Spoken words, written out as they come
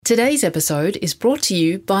Today's episode is brought to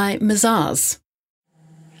you by Mazars.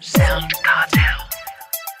 Sound Cartel.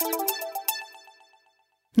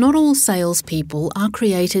 Not all salespeople are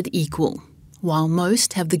created equal. While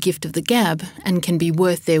most have the gift of the gab and can be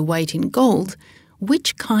worth their weight in gold,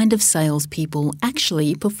 which kind of salespeople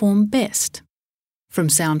actually perform best? From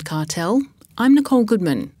Sound Cartel, I'm Nicole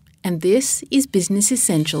Goodman, and this is Business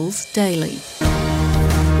Essentials Daily.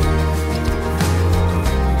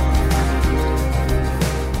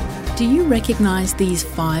 Do you recognise these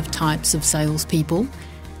 5 types of salespeople?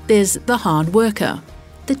 There's the hard worker,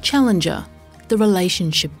 the challenger, the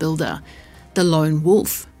relationship builder, the lone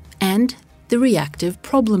wolf, and the reactive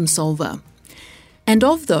problem solver. And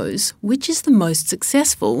of those, which is the most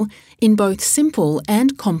successful in both simple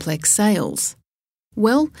and complex sales?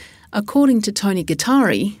 Well, according to Tony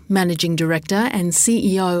Guattari, Managing Director and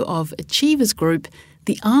CEO of Achievers Group,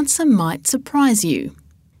 the answer might surprise you.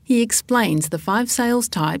 He explains the 5 sales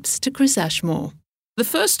types to Chris Ashmore. The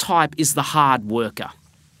first type is the hard worker.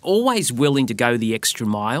 Always willing to go the extra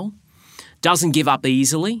mile. Doesn't give up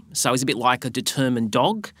easily, so he's a bit like a determined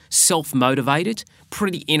dog. Self-motivated,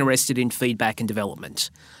 pretty interested in feedback and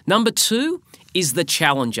development. Number 2 is the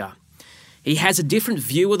challenger. He has a different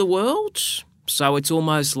view of the world, so it's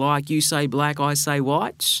almost like you say black, I say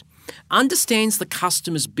white. Understands the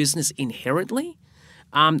customer's business inherently.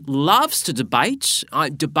 Loves to debate.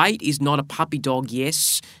 Debate is not a puppy dog,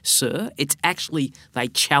 yes, sir. It's actually they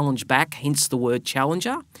challenge back, hence the word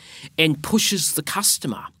challenger, and pushes the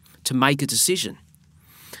customer to make a decision.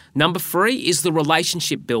 Number 3 is the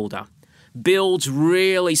relationship builder. Builds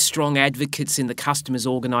really strong advocates in the customer's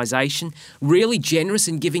organisation, really generous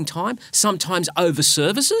in giving time, sometimes over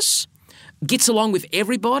services. Gets along with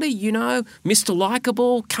everybody, Mr.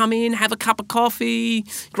 Likeable, come in, have a cup of coffee,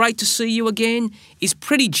 great to see you again, is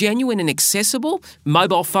pretty genuine and accessible,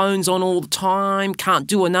 mobile phones on all the time, can't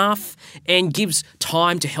do enough, and gives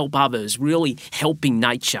time to help others, really helping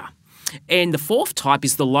nature. And the 4th type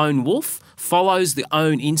is the lone wolf, follows their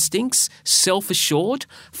own instincts, self-assured.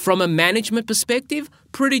 From a management perspective,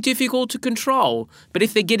 pretty difficult to control. But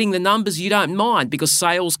if they're getting the numbers, you don't mind because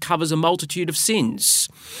sales covers a multitude of sins.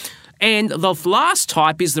 And the last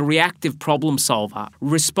type is the reactive problem solver.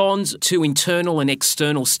 Responds to internal and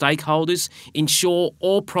external stakeholders, ensure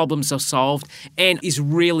all problems are solved, and is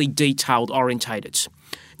really detailed orientated.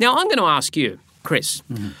 Now, I'm going to ask you, Chris,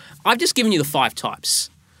 I've just given you the 5 types.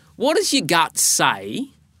 What does your gut say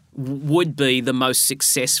would be the most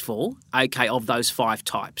successful, of those 5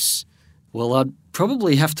 types? Well, I'd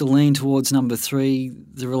probably have to lean towards number 3,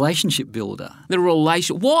 the relationship builder.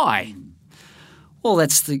 Why? Well,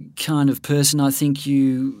 that's the kind of person I think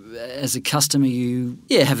you, as a customer,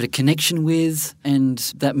 have a connection with, and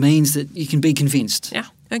that means that you can be convinced. Yeah,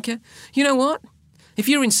 okay. You know what? If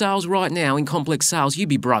you're in sales right now, in complex sales, you'd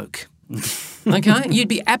be broke. Okay? You'd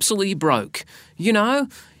be absolutely broke.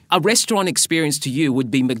 A restaurant experience to you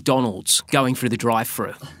would be McDonald's going through the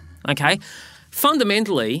drive-thru. Okay?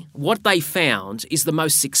 Fundamentally, what they found is the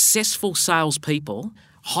most successful salespeople,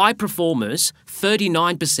 high performers,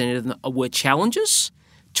 39% of them were challengers,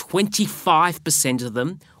 25% of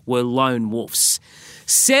them were lone wolves.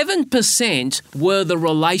 7% were the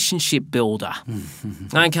relationship builder.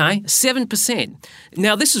 Okay, 7%.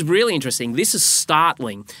 Now, this is really interesting. This is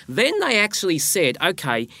startling. Then they actually said,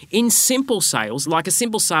 in simple sales, like a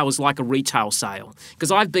simple sale is like a retail sale,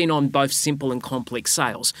 because I've been on both simple and complex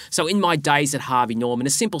sales. So in my days at Harvey Norman, a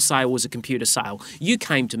simple sale was a computer sale. You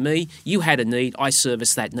came to me, you had a need, I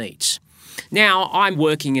serviced that need. Now, I'm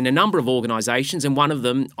working in a number of organisations, and one of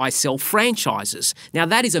them, I sell franchises. Now,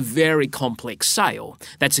 that is a very complex sale.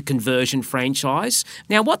 That's a conversion franchise.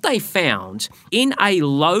 Now, what they found, in a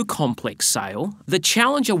low complex sale, the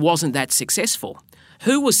challenger wasn't that successful.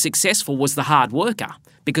 Who was successful was the hard worker,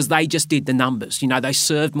 because they just did the numbers. They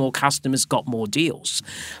served more customers, got more deals.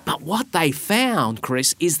 But what they found,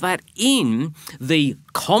 Chris, is that in the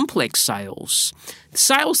complex sales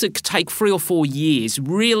that take 3 or 4 years,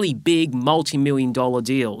 really big multi-million-dollar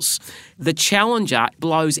deals, the challenger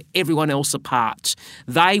blows everyone else apart.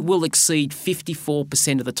 They will exceed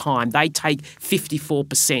 54% of the time. They take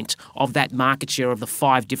 54% of that market share of the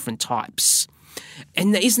 5 different types.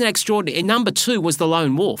 And isn't that extraordinary? And number 2 was the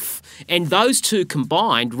lone wolf. And those 2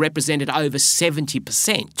 combined represented over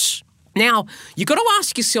 70%. Now, you've got to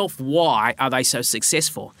ask yourself, why are they so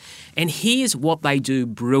successful? And here's what they do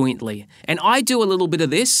brilliantly. And I do a little bit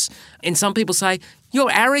of this, and some people say,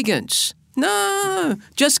 you're arrogant. No,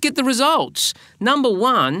 just get the results. Number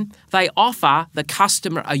 1, they offer the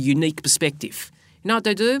customer a unique perspective. You know what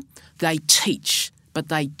they do? They teach, but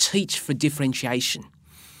they teach for differentiation.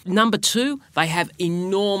 Number 2, they have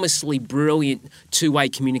enormously brilliant two-way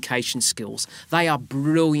communication skills. They are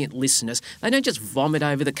brilliant listeners. They don't just vomit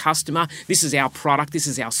over the customer. This is our product. This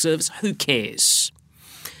is our service. Who cares?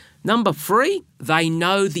 Number 3, they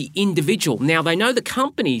know the individual. Now, they know the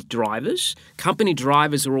company drivers. Company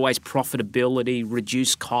drivers are always profitability,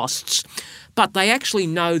 reduce costs. But they actually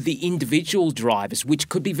know the individual drivers, which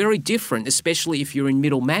could be very different, especially if you're in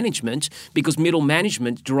middle management, because middle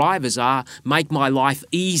management drivers are, make my life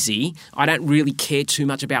easy. I don't really care too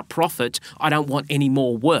much about profit. I don't want any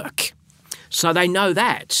more work. So they know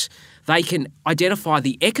that. They can identify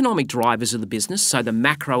the economic drivers of the business, so the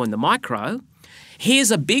macro and the micro.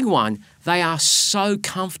 Here's a big one. They are so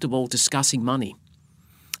comfortable discussing money.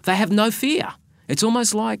 They have no fear. It's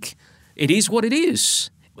almost like it is what it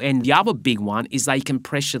is. And the other big one is they can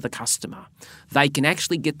pressure the customer. They can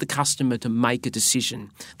actually get the customer to make a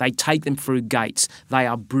decision. They take them through gates. They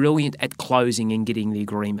are brilliant at closing and getting the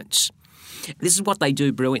agreements. This is what they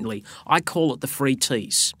do brilliantly. I call it the 3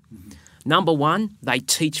 T's. Number 1, they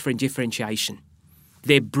teach for differentiation.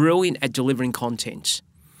 They're brilliant at delivering content.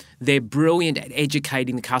 They're brilliant at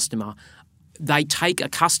educating the customer. They take a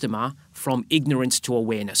customer from ignorance to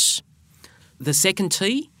awareness. The second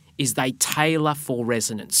T is they tailor for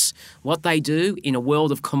resonance. What they do in a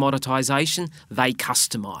world of commoditization, they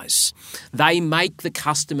customize. They make the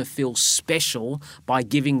customer feel special by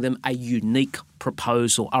giving them a unique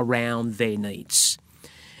proposal around their needs.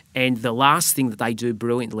 And the last thing that they do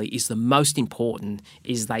brilliantly is the most important,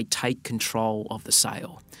 is they take control of the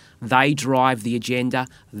sale. They drive the agenda,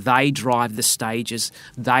 they drive the stages,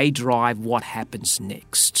 they drive what happens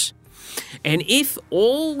next. And if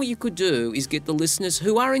all you could do is get the listeners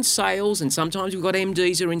who are in sales, and sometimes we've got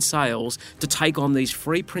MDs who are in sales, to take on these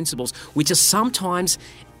 3 principles, which are sometimes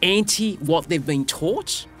anti what they've been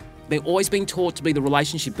taught. They've always been taught to be the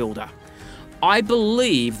relationship builder. I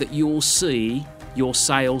believe that you will see your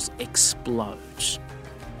sales explode.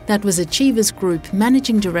 That was Achievers Group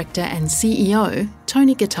Managing Director and CEO,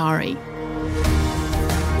 Tony Guattari.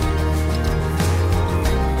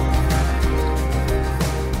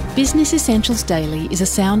 Business Essentials Daily is a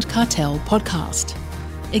Sound Cartel podcast.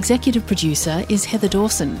 Executive producer is Heather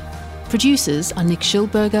Dawson. Producers are Nick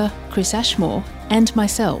Schilberger, Chris Ashmore, and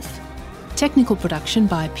myself. Technical production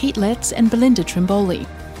by Pete Letts and Belinda Trimboli.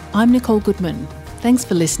 I'm Nicole Goodman. Thanks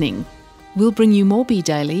for listening. We'll bring you more B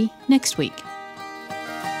Daily next week.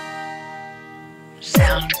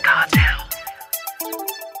 Sound Cartel.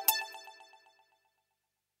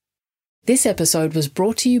 This episode was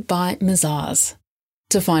brought to you by Mazars.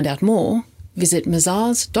 To find out more, visit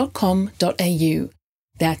mazars.com.au.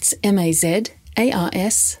 That's mazars.com.au.